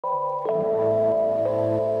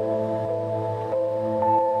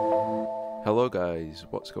Hello guys,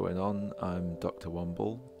 what's going on? I'm Dr.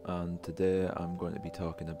 Womble and today I'm going to be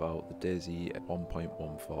talking about the DayZ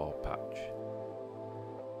 1.14 patch.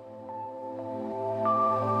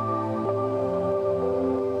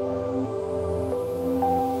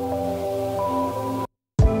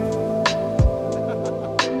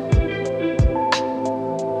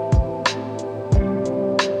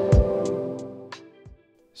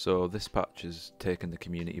 So this patch has taken the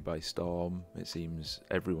community by storm. It seems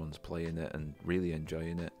everyone's playing it and really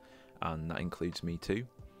enjoying it, and that includes me too.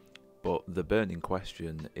 But the burning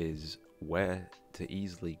question is where to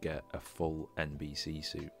easily get a full NBC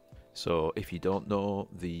suit. So if you don't know,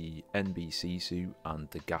 the NBC suit and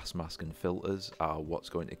the gas mask and filters are what's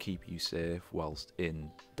going to keep you safe whilst in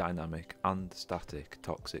dynamic and static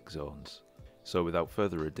toxic zones. So without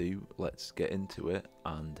further ado, let's get into it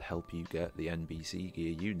and help you get the NBC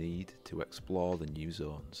gear you need to explore the new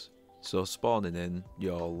zones. So spawning in,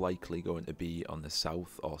 you're likely going to be on the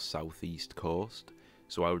south or southeast coast,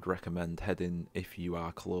 so I would recommend heading, if you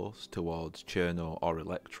are close, towards Chernarus or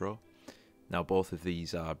Electro. Now both of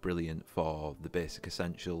these are brilliant for the basic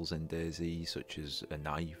essentials in DayZ, such as a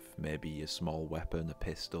knife, maybe a small weapon, a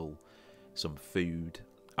pistol, some food,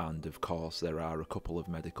 and of course there are a couple of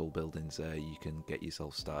medical buildings there you can get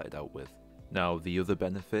yourself started out with. Now the other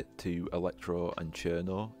benefit to Electro and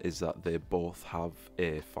Chernarus is that they both have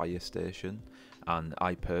a fire station, and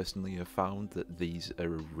I personally have found that these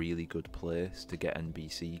are a really good place to get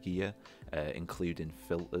NBC gear, including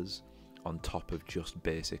filters, on top of just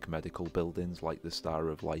basic medical buildings like the Star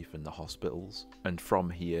of Life and the hospitals. And from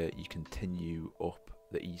here you continue up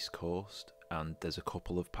the east coast, and there's a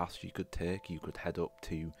couple of paths you could take. You could head up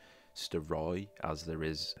to Staroye, as there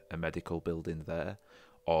is a medical building there,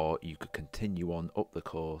 or you could continue on up the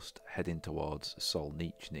coast heading towards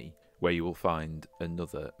Solnichniy, where you will find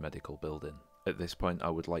another medical building. At this point I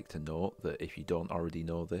would like to note that if you don't already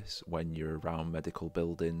know this, when you're around medical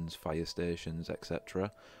buildings, fire stations,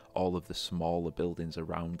 etc., all of the smaller buildings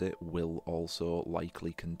around it will also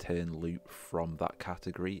likely contain loot from that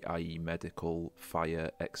category, i.e. medical,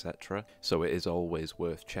 fire, etc. So it is always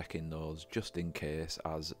worth checking those just in case,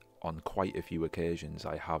 as on quite a few occasions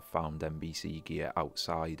I have found NBC gear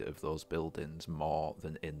outside of those buildings more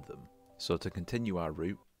than in them. So to continue our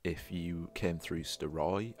route, if you came through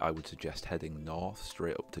Staroye, I would suggest heading north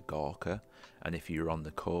straight up to Gorka, and if you're on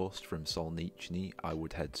the coast from Solnichniy, I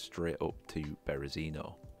would head straight up to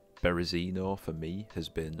Berezino. Berezino for me has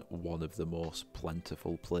been one of the most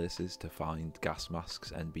plentiful places to find gas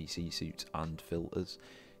masks, NBC suits and filters,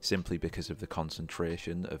 simply because of the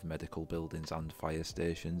concentration of medical buildings and fire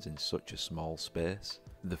stations in such a small space.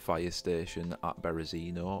 The fire station at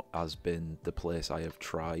Berezino has been the place I have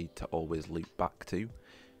tried to always loop back to.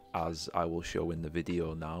 As I will show in the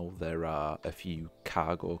video now, there are a few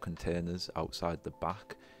cargo containers outside the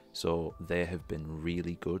back, so they have been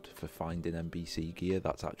really good for finding NBC gear.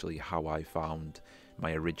 That's actually how I found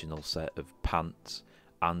my original set of pants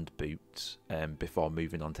and boots before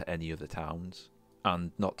moving on to any other towns.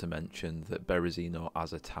 And not to mention that Berezino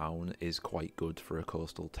as a town is quite good for a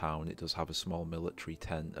coastal town. It does have a small military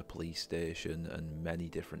tent, a police station, and many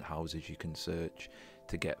different houses you can search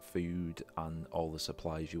to get food and all the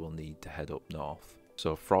supplies you will need to head up north.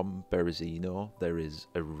 So from Berezino there is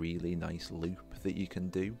a really nice loop that you can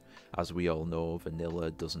do. As we all know,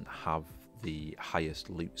 vanilla doesn't have the highest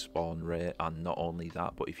loot spawn rate, and not only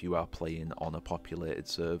that, but if you are playing on a populated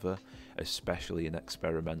server, especially in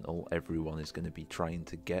experimental, everyone is going to be trying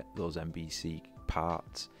to get those NBC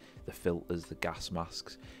parts, the filters, the gas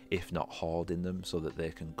masks, if not hoarding them so that they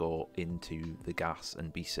can go into the gas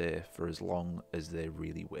and be safe for as long as they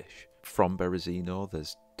really wish. From Berezino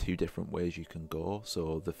there's two different ways you can go.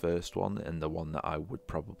 So the first one, and the one that I would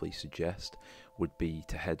probably suggest, would be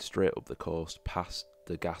to head straight up the coast past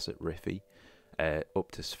the gas at Riffy,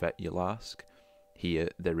 up to Svelojarsk. Here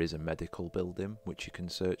there is a medical building which you can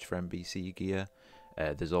search for NBC gear.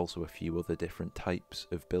 There's also a few other different types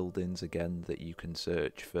of buildings again that you can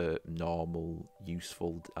search for normal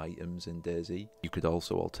useful items in DayZ. You could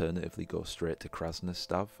also alternatively go straight to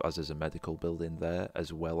Krasnostav, as there's a medical building there,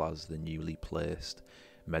 as well as the newly placed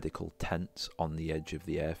medical tents on the edge of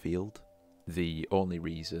the airfield. The only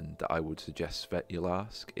reason that I would suggest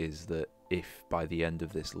Svelojarsk is that if by the end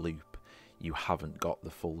of this loop you haven't got the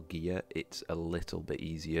full gear, it's a little bit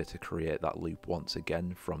easier to create that loop once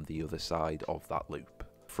again from the other side of that loop.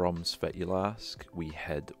 From Svelojarsk we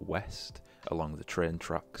head west along the train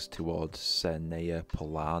tracks towards Cernaya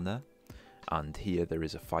Polana, and here there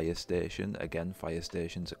is a fire station. Again, fire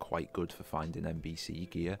stations are quite good for finding NBC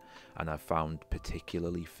gear, and I've found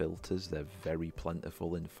particularly filters, they're very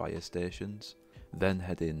plentiful in fire stations. Then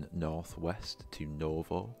heading northwest to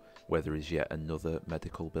Novo, where there is yet another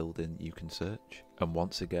medical building you can search. And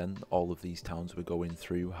once again, all of these towns we're going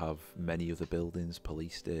through have many other buildings,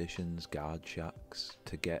 police stations, guard shacks,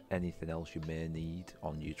 to get anything else you may need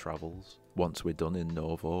on your travels. Once we're done in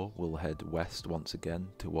Novo, we'll head west once again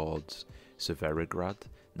towards Severograd.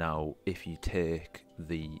 Now, if you take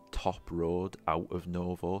the top road out of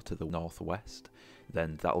Novo to the northwest,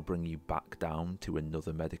 then that'll bring you back down to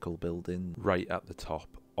another medical building right at the top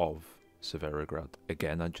of Severograd.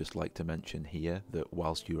 Again, I'd just like to mention here that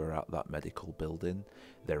whilst you are at that medical building,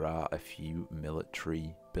 there are a few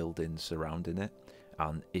military buildings surrounding it,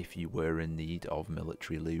 and if you were in need of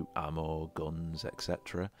military loot, ammo, guns,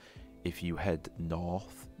 etc., if you head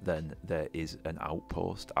north, then there is an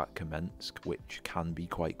outpost at Kamensk which can be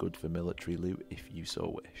quite good for military loot if you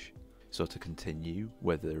so wish. So to continue,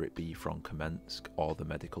 whether it be from Kamensk or the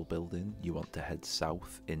medical building, you want to head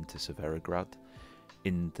south into Severograd.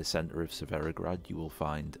 In the centre of Severograd you will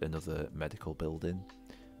find another medical building.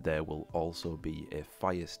 There will also be a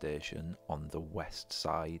fire station on the west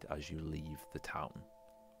side as you leave the town.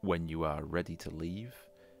 When you are ready to leave,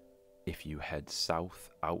 if you head south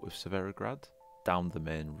out of Severograd, down the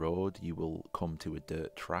main road you will come to a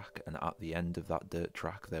dirt track, and at the end of that dirt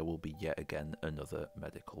track there will be yet again another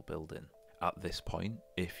medical building. At this point,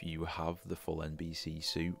 if you have the full NBC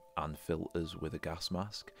suit and filters with a gas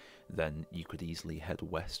mask, then you could easily head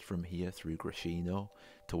west from here through Berezino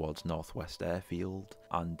towards Northwest Airfield,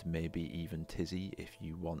 and maybe even Tizzy if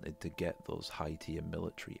you wanted to get those high tier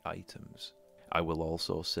military items. I will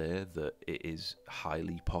also say that it is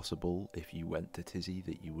highly possible if you went to Tizzy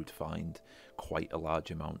that you would find quite a large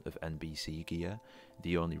amount of NBC gear.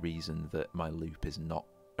 The only reason that my loop is not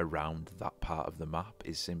around that part of the map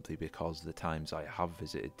is simply because the times I have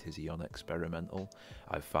visited Tizzy on Experimental,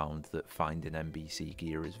 I've found that finding NBC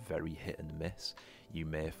gear is very hit and miss. You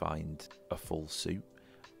may find a full suit,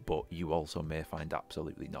 but you also may find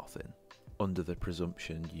absolutely nothing. Under the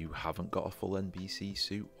presumption you haven't got a full NBC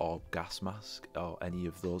suit or gas mask or any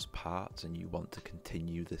of those parts and you want to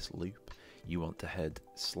continue this loop, you want to head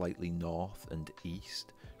slightly north and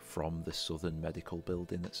east from the southern medical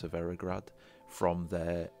building at Severograd. From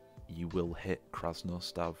there you will hit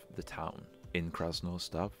Krasnostav, the town. In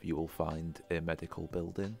Krasnostav you will find a medical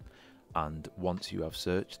building, and once you have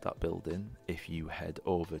searched that building, if you head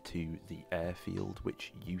over to the airfield,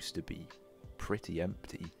 which used to be pretty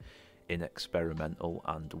empty in Experimental,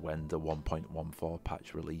 and when the 1.14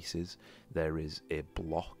 patch releases, there is a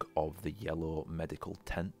block of the yellow medical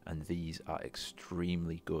tent, and these are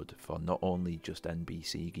extremely good for not only just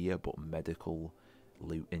NBC gear but medical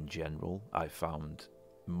loot in general. I found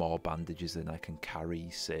more bandages than I can carry,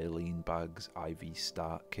 saline bags, IV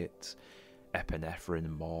start kits, epinephrine,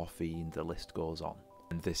 morphine, the list goes on.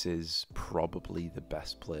 And this is probably the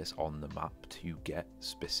best place on the map to get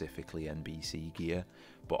specifically NBC gear,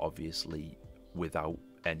 but obviously without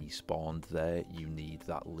any spawned there, you need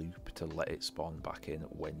that loop to let it spawn back in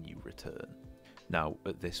when you return. Now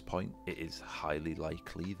at this point it is highly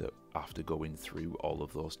likely that after going through all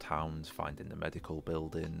of those towns, finding the medical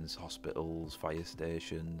buildings, hospitals, fire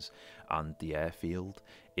stations and the airfield,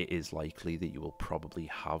 it is likely that you will probably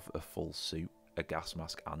have a full suit, a gas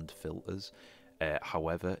mask and filters.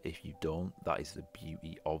 However, if you don't, that is the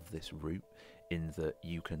beauty of this route, in that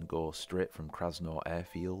you can go straight from Krasnoye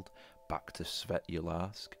Airfield back to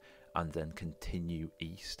Svelojarsk and then continue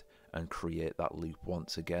east and create that loop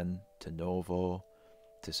once again to Novo,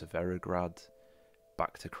 to Severograd,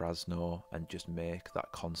 back to Krasnoye, and just make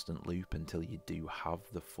that constant loop until you do have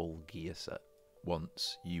the full gear set.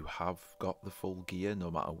 Once you have got the full gear, no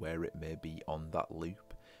matter where it may be on that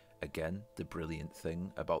loop, again, the brilliant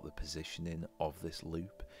thing about the positioning of this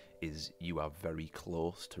loop is you are very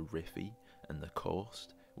close to Rifi and the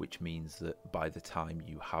coast, which means that by the time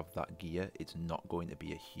you have that gear, it's not going to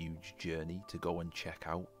be a huge journey to go and check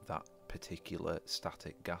out that particular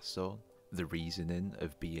static gas zone. The reasoning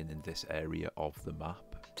of being in this area of the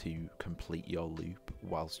map to complete your loop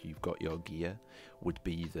whilst you've got your gear would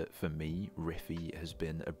be that for me, Rifi has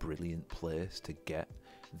been a brilliant place to get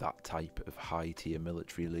that type of high tier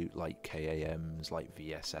military loot like KAMs, like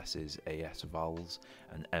VSSs, AS Vals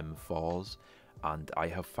and M4s, and I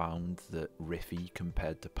have found that Rifi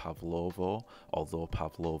compared to Pavlovo, although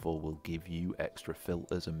Pavlovo will give you extra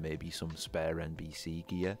filters and maybe some spare NBC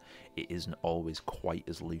gear, it isn't always quite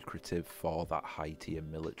as lucrative for that high tier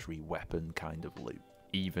military weapon kind of loot.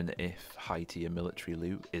 even if high tier military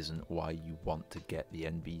loot isn't why you want to get the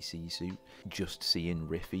NBC suit, just seeing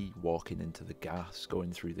Riffy walking into the gas,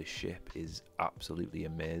 going through the ship is absolutely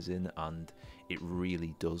amazing, and it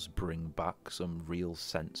really does bring back some real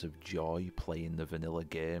sense of joy playing the vanilla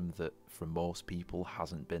game that for most people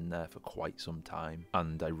hasn't been there for quite some time.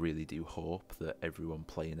 And I really do hope that everyone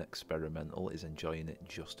playing Experimental is enjoying it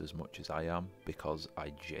just as much as I am, because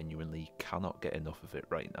I genuinely cannot get enough of it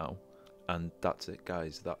right now. And that's it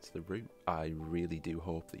guys, that's the route. I really do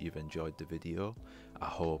hope that you've enjoyed the video. I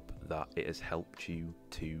hope that it has helped you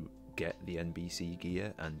to get the NBC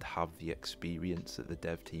gear and have the experience that the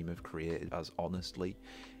dev team have created, as honestly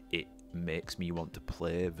it makes me want to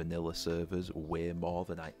play vanilla servers way more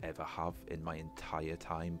than I ever have in my entire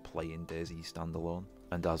time playing DayZ standalone.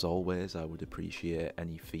 And as always, I would appreciate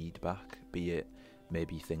any feedback, be it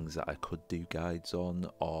maybe things that I could do guides on,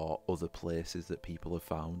 or other places that people have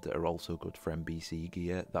found that are also good for NBC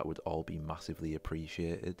gear. That would all be massively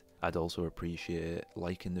appreciated. I'd also appreciate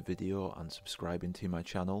liking the video and subscribing to my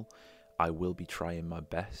channel. I will be trying my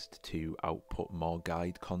best to output more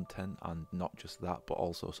guide content, and not just that, but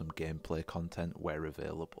also some gameplay content where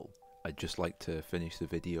available. I'd just like to finish the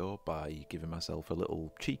video by giving myself a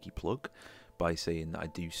little cheeky plug by saying that I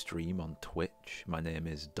do stream on Twitch. My name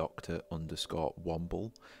is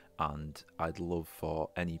Dr_Womble, and I'd love for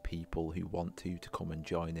any people who want to come and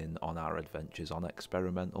join in on our adventures on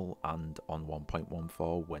Experimental and on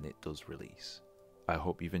 1.14 when it does release. I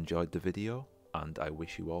hope you've enjoyed the video, and I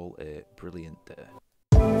wish you all a brilliant day.